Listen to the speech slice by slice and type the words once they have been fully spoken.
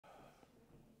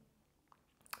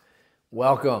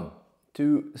Welcome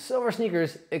to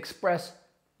SilverSneakers Express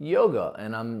Yoga,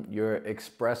 and I'm your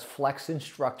Express Flex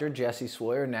instructor, Jesse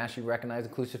Sawyer, nationally recognized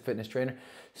inclusive fitness trainer,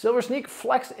 SilverSneak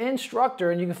Flex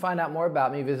instructor, and you can find out more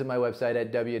about me, visit my website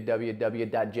at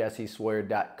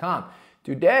www.jessesawyer.com.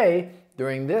 Today,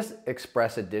 during this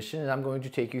Express edition, I'm going to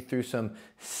take you through some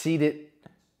seated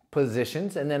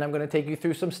positions, and then I'm going to take you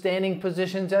through some standing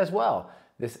positions as well.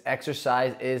 This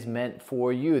exercise is meant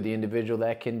for you, the individual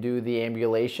that can do the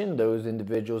ambulation, those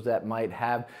individuals that might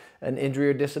have an injury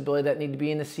or disability that need to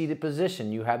be in a seated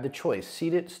position. You have the choice,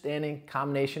 seated, standing,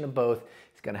 combination of both.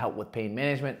 It's going to help with pain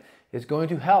management. It's going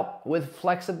to help with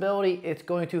flexibility. It's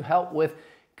going to help with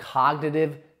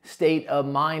cognitive state of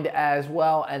mind as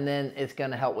well. And then it's going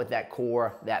to help with that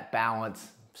core, that balance,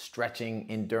 stretching,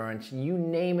 endurance, you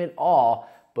name it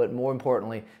all. But more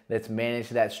importantly, let's manage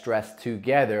that stress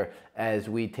together as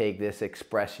we take this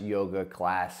Express Yoga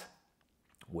class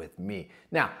with me.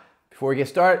 Now, before we get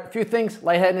started, a few things: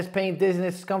 lightheadedness, pain,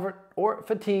 dizziness, discomfort, or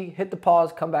fatigue. Hit the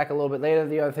pause, come back a little bit later.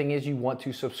 The other thing is you want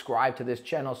to subscribe to this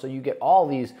channel so you get all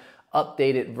these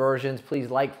updated versions. Please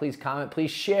like, please comment,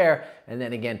 please share, and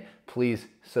then again, please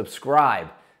subscribe.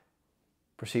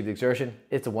 Perceived exertion,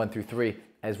 it's a 1 through 3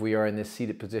 as we are in this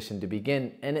seated position to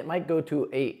begin, and it might go to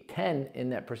a 10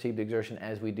 in that perceived exertion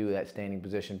as we do that standing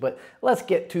position. But let's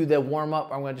get to the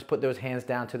warm-up. I'm going to just put those hands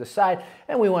down to the side,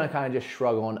 and we want to kind of just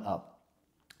shrug on up.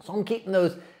 So I'm keeping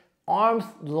those arms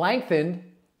lengthened,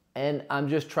 and I'm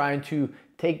just trying to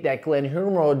take that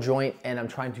glenohumeral joint, and I'm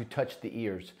trying to touch the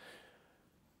ears.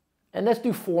 And let's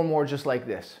do 4 more just like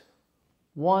this.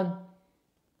 1,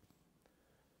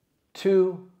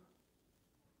 2,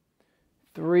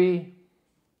 3,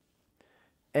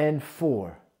 and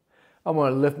 4. I'm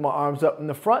going to lift my arms up in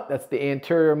the front. That's the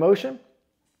anterior motion.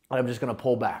 And I'm just going to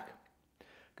pull back.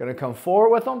 Going to come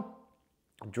forward with them,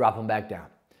 drop them back down.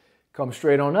 Come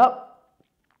straight on up,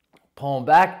 pull them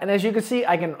back. And as you can see,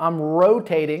 I'm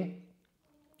rotating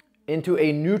into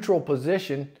a neutral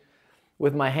position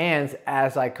with my hands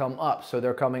as I come up. So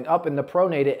they're coming up in the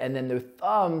pronated, and then the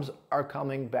thumbs are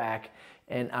coming back,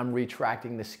 and I'm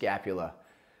retracting the scapula.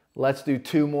 Let's do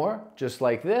 2 more, just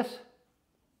like this.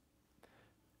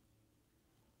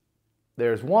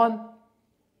 There's 1,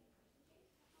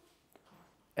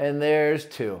 and there's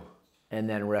 2, and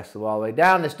then rest all the way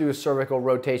down. Let's do a cervical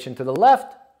rotation to the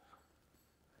left,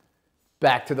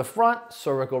 back to the front,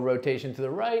 cervical rotation to the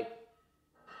right,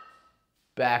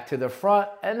 back to the front,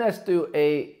 and let's do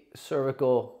a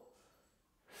cervical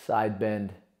side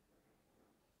bend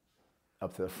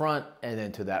up to the front and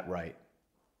then to that right.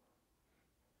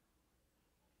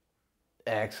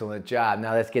 Excellent job.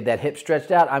 Now let's get that hip stretched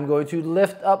out. I'm going to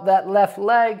lift up that left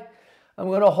leg. I'm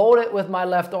going to hold it with my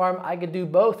left arm. I could do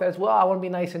both as well. I want to be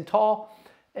nice and tall.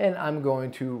 And I'm going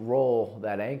to roll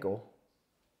that ankle.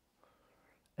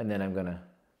 And then I'm going to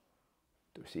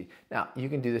see. Now, you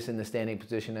can do this in the standing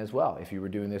position as well. If you were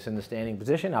doing this in the standing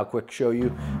position, I'll quick show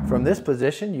you from this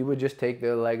position. You would just take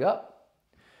the leg up,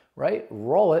 right?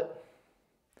 Roll it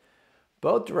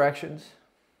both directions,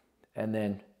 and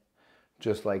then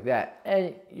just like that.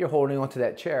 And you're holding onto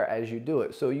that chair as you do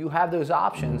it. So you have those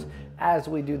options as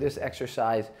we do this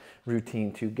exercise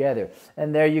routine together.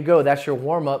 And there you go. That's your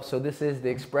warm-up. So this is the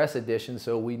Express edition.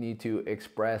 So we need to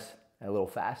express a little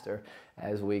faster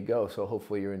as we go. So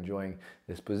hopefully you're enjoying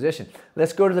this position.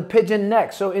 Let's go to the pigeon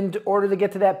next. So in order to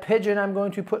get to that pigeon, I'm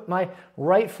going to put my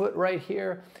right foot right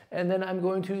here, and then I'm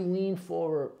going to lean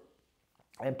forward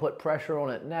and put pressure on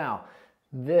it. Now,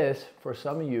 this, for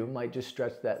some of you, might just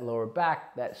stretch that lower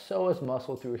back, that psoas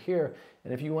muscle through here.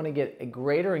 And if you want to get a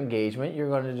greater engagement, you're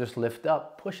going to just lift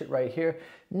up, push it right here.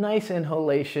 Nice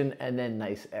inhalation, and then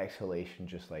nice exhalation,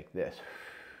 just like this.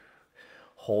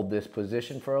 Hold this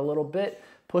position for a little bit,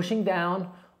 pushing down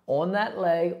on that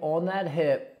leg, on that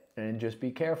hip, and just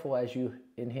be careful as you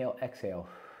inhale, exhale.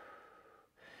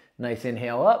 Nice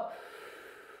inhale up,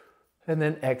 and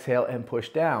then exhale and push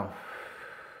down.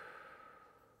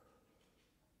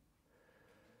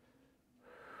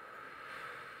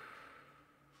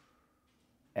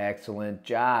 Excellent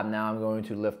job. Now I'm going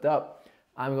to lift up.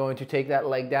 I'm going to take that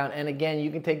leg down. And again,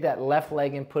 you can take that left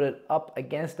leg and put it up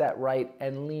against that right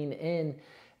and lean in.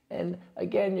 And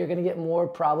again, you're going to get more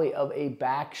probably of a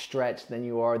back stretch than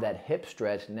you are that hip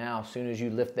stretch. Now, as soon as you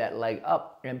lift that leg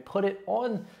up and put it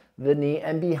on the knee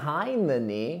and behind the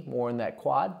knee, more in that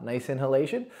quad, nice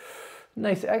inhalation,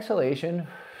 nice exhalation.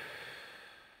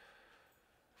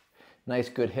 Nice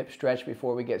good hip stretch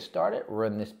before we get started. We're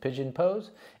in this pigeon pose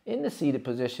in the seated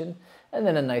position, and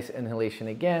then a nice inhalation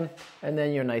again, and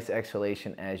then your nice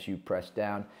exhalation as you press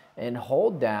down and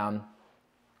hold down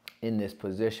in this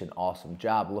position. Awesome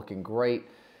job, looking great.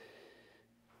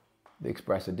 the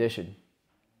Express Edition.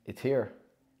 It's here,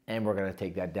 and we're gonna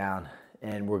take that down,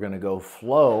 and we're gonna go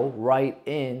flow right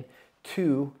in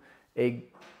to a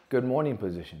good morning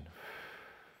position.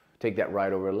 Take that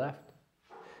right over left.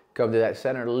 Come to that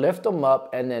center, lift them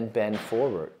up, and then bend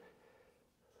forward.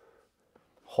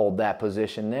 Hold that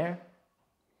position there.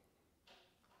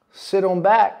 Sit on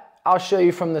back. I'll show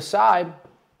you from the side.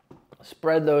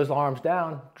 Spread those arms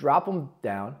down, drop them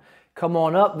down. Come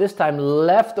on up, this time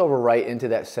left over right into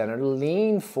that center.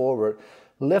 Lean forward,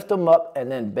 lift them up,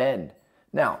 and then bend.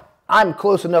 Now, I'm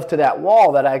close enough to that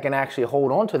wall that I can actually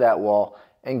hold on to that wall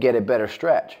and get a better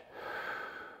stretch.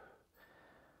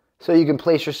 So you can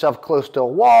place yourself close to a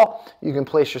wall, you can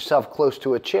place yourself close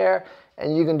to a chair,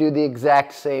 and you can do the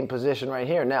exact same position right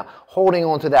here. Now, holding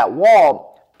onto that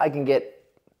wall, I can get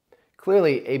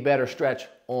clearly a better stretch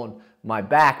on my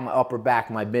back, my upper back,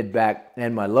 my mid back,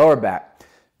 and my lower back.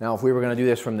 Now, if we were gonna do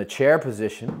this from the chair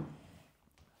position,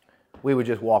 we would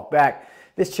just walk back.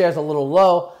 This chair's a little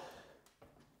low.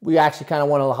 We actually kind of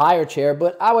want a higher chair,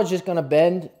 but I was just gonna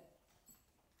bend,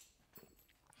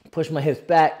 push my hips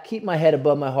back, keep my head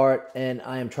above my heart, and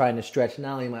I am trying to stretch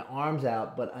not only my arms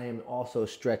out, but I am also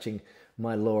stretching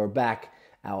my lower back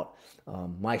out.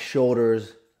 My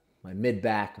shoulders, my mid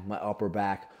back, my upper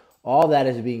back, all that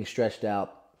is being stretched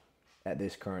out at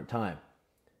this current time.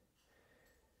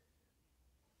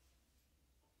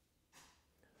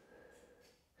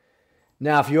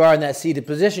 Now, if you are in that seated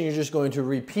position, you're just going to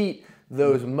repeat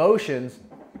those motions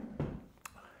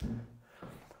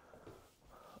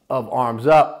of arms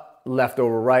up, left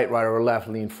over right, right over left,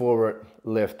 lean forward,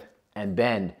 lift, and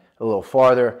bend a little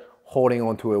farther, holding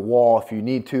onto a wall if you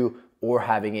need to, or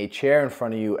having a chair in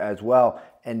front of you as well,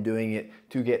 and doing it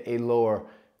to get a lower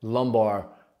lumbar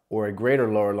or a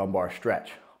greater lower lumbar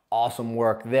stretch. Awesome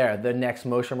work there. The next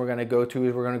motion we're gonna go to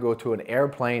is we're gonna go to an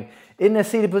airplane in the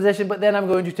seated position, but then I'm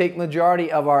going to take majority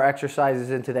of our exercises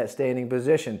into that standing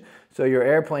position. So your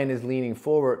airplane is leaning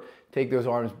forward, take those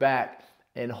arms back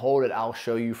and hold it. I'll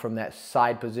show you from that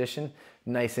side position.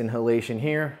 Nice inhalation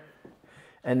here,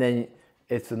 and then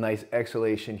it's a nice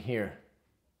exhalation here.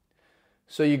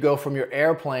 So you go from your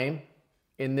airplane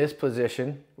in this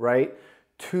position, right,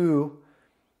 to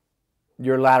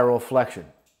your lateral flexion.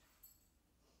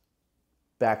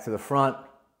 Back to the front,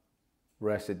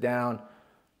 rest it down,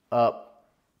 up,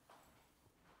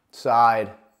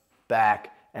 side,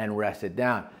 back, and rest it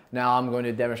down. Now I'm going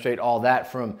to demonstrate all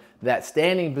that from that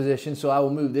standing position, so I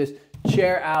will move this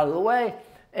chair out of the way,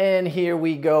 and here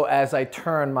we go as I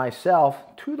turn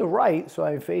myself to the right, so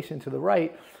I'm facing to the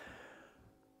right.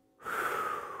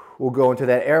 We'll go into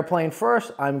that airplane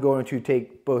first. I'm going to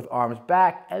take both arms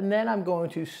back, and then I'm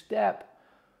going to step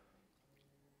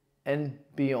and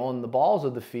be on the balls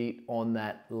of the feet on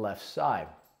that left side.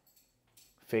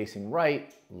 Facing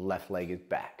right, left leg is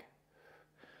back.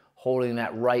 Holding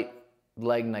that right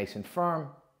leg nice and firm.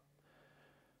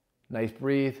 Nice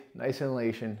breathe, nice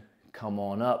inhalation. Come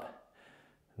on up.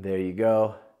 There you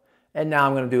go. And now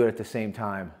I'm gonna do it at the same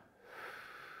time.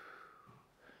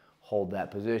 Hold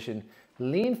that position.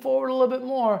 Lean forward a little bit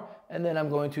more, and then I'm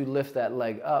going to lift that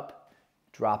leg up,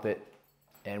 drop it,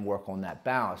 and work on that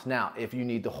balance. Now, if you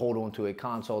need to hold on to a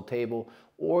console table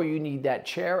or you need that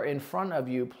chair in front of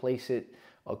you, place it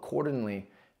accordingly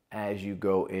as you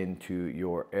go into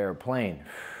your airplane.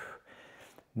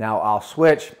 Now I'll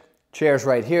switch. Chair's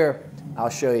right here. I'll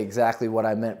show you exactly what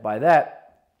I meant by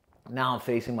that. Now I'm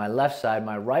facing my left side.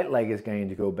 My right leg is going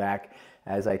to go back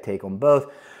as I take them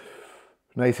both.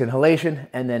 Nice inhalation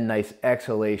and then nice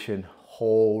exhalation.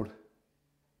 Hold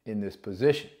in this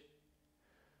position.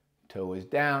 Toe is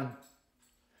down.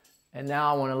 And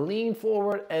now I want to lean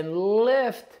forward and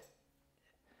lift.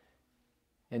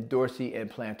 And dorsey and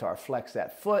plantar flex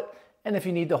that foot. And if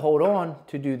you need to hold on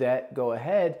to do that, go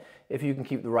ahead. If you can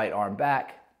keep the right arm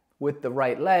back with the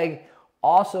right leg,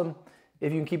 awesome.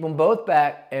 If you can keep them both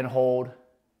back and hold,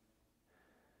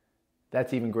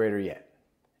 that's even greater yet.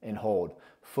 And hold.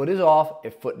 Foot is off.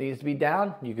 If foot needs to be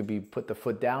down, you could put the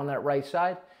foot down on that right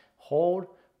side. Hold,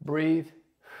 breathe.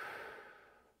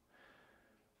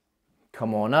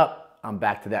 Come on up. I'm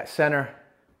back to that center.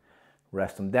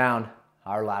 Rest them down.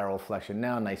 Our lateral flexion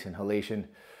now. Nice inhalation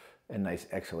and nice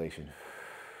exhalation.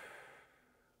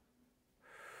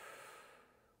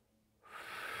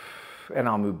 And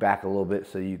I'll move back a little bit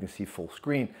so you can see full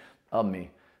screen of me.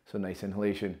 So nice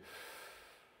inhalation,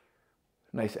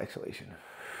 nice exhalation.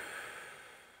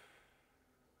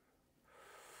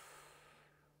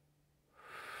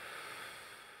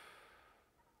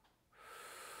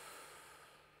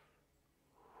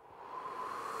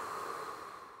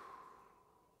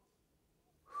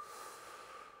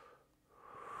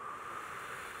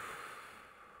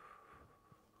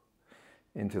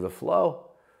 into the flow.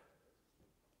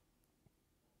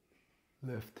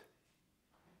 Lift.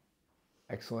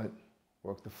 Excellent.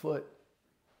 Work the foot.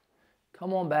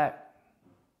 Come on back.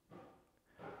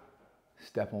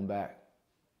 Step on back.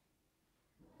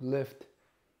 Lift.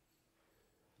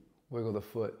 Wiggle the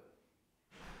foot.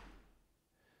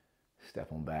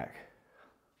 Step on back.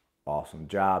 Awesome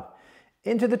job.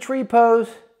 Into the tree pose.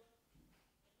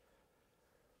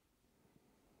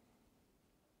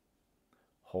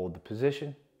 Hold the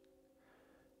position.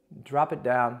 Drop it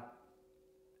down.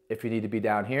 If you need to be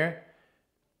down here,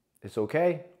 it's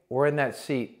okay. Or in that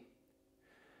seat.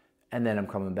 And then I'm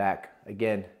coming back.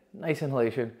 Again, nice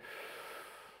inhalation.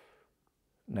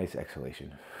 Nice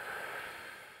exhalation.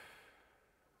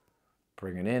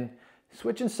 Bring it in.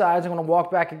 Switching sides. I'm going to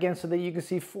walk back again so that you can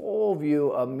see full view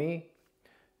of me.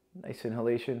 Nice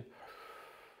inhalation.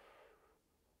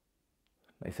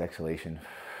 Nice exhalation.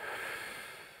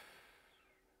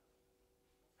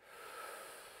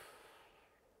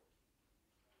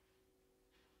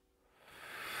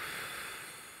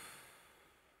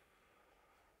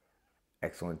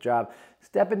 Excellent job.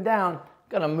 Stepping down,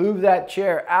 gonna move that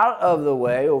chair out of the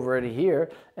way over to here,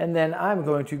 and then I'm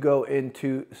going to go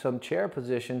into some chair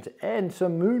positions and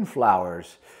some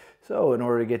moonflowers. So in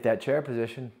order to get that chair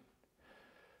position,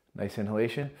 nice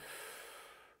inhalation,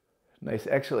 nice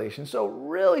exhalation. So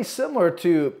really similar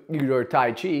to your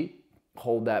Tai Chi,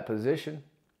 hold that position.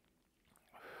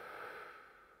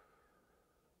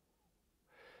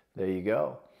 There you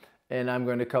go. And I'm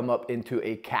going to come up into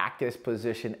a cactus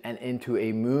position and into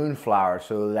a moonflower.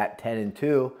 So that 10 and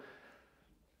 2,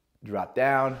 drop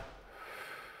down,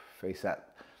 face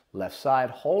that left side,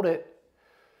 hold it.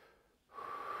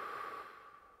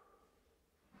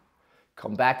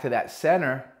 Come back to that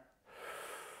center.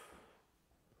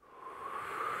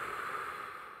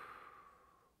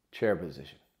 Chair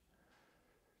position.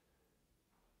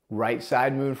 Right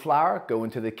side moonflower, go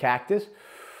into the cactus,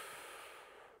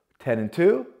 10 and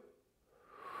 2.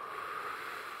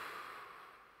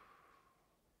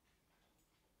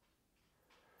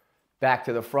 Back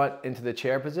to the front into the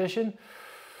chair position.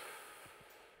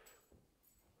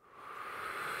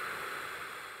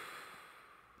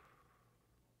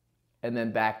 And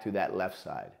then back to that left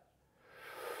side.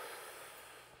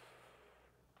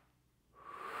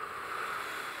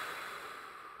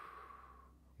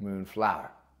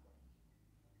 Moonflower.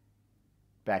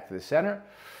 Back to the center.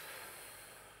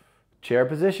 Chair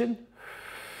position.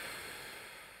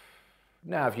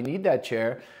 Now, if you need that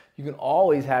chair, you can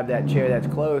always have that chair that's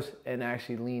close and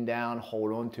actually lean down,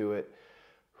 hold on to it,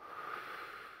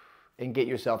 and get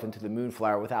yourself into the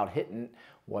moonflower without hitting.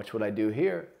 Watch what I do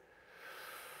here.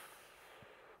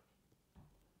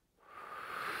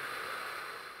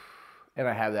 And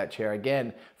I have that chair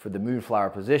again for the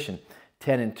moonflower position,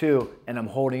 10 and 2, and I'm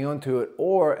holding on to it,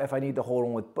 or if I need to hold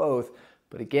on with both.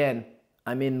 But again,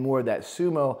 I'm in more of that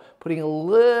sumo, putting a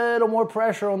little more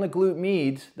pressure on the glute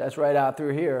medius, that's right out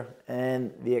through here,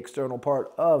 and the external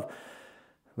part of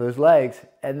those legs,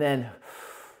 and then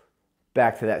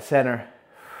back to that center,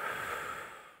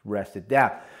 rest it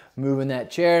down. Moving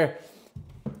that chair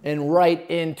and right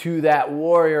into that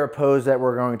warrior pose that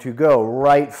we're going to go.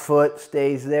 Right foot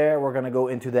stays there. We're going to go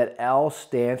into that L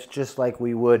stance just like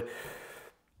we would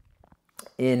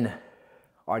in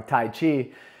our Tai Chi.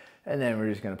 And then we're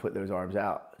just going to put those arms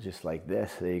out just like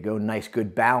this. There you go. Nice,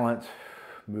 good balance.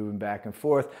 Moving back and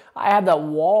forth. I have that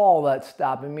wall that's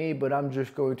stopping me, but I'm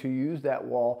just going to use that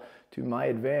wall to my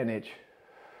advantage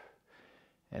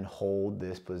and hold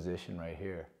this position right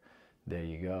here. There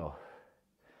you go.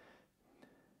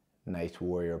 Nice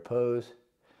warrior pose.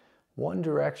 One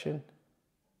direction.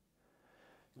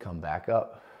 Come back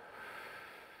up.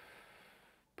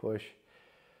 Push.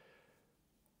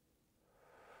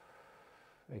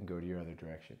 And go to your other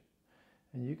direction.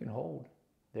 And you can hold.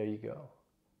 There you go.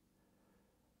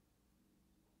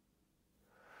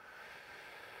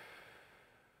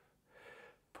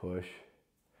 Push.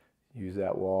 Use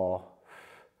that wall.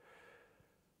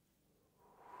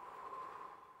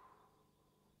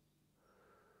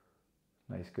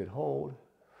 Nice, good hold.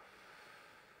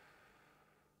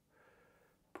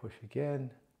 Push again.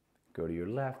 Go to your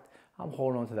left. I'm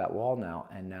holding onto that wall now,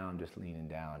 and now I'm just leaning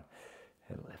down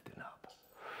and lifting up.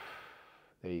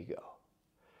 There you go.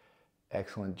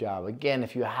 Excellent job. Again,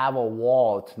 if you have a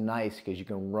wall, it's nice because you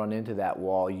can run into that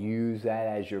wall. Use that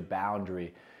as your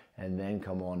boundary and then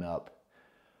come on up.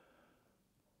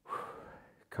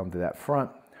 Come to that front.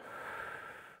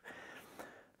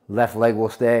 Left leg will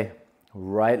stay.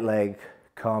 Right leg,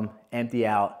 come, empty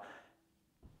out.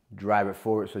 Drive it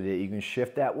forward so that you can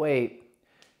shift that weight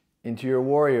into your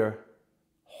warrior.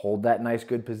 Hold that nice,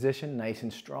 good position, nice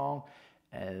and strong.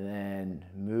 and then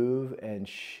move and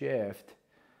shift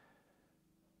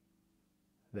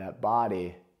that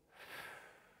body.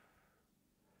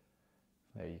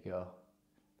 There you go.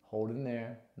 Hold in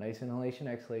there. Nice inhalation,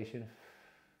 exhalation.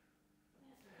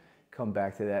 Come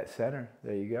back to that center.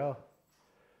 There you go.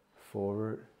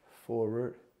 Forward,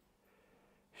 forward.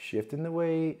 Shifting the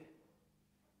weight.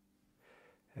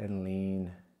 And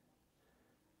lean.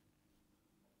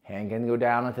 Hand can go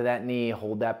down onto that knee.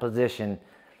 Hold that position.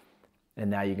 And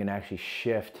now you can actually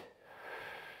shift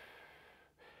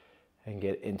and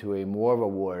get into a more of a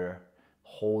warrior.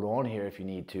 Hold on here if you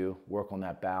need to. Work on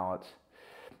that balance.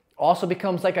 Also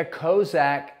becomes like a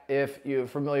Cossack if you're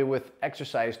familiar with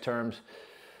exercise terms.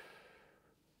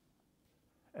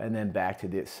 And then back to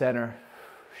the center.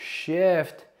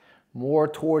 Shift more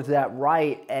towards that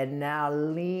right, and now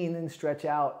lean and stretch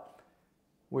out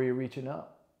where you're reaching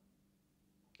up.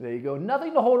 There you go.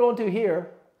 Nothing to hold on to here.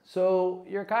 So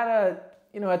you're kind of,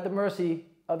 at the mercy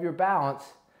of your balance.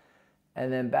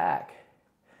 And then back.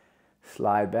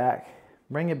 Slide back.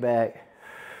 Bring it back.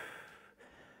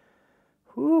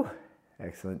 Whew.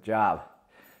 Excellent job.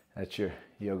 That's your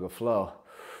yoga flow.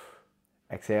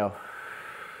 Exhale.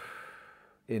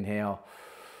 Inhale.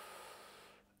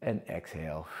 And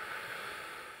exhale.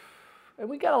 And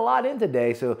we got a lot in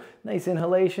today, so nice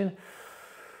inhalation.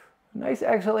 Nice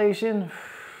exhalation.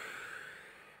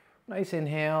 Nice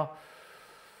inhale.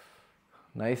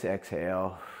 Nice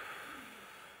exhale.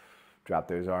 Drop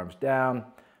those arms down.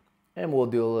 And we'll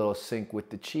do a little sync with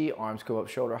the chi. Arms come up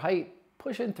shoulder height.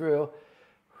 Pushing through.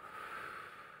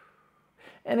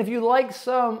 And if you like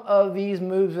some of these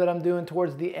moves that I'm doing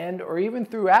towards the end or even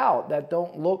throughout that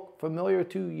don't look familiar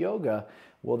to yoga,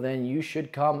 well then you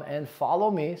should come and follow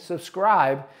me,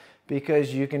 subscribe,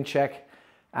 because you can check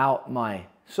out my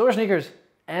SilverSneakers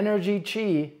Energy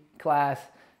Chi class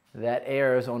that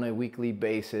airs on a weekly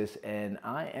basis. And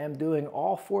I am doing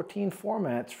all 14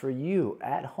 formats for you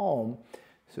at home.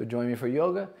 So join me for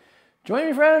yoga, join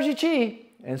me for Energy Chi,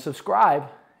 and subscribe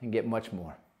and get much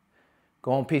more.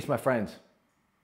 Go in peace, my friends.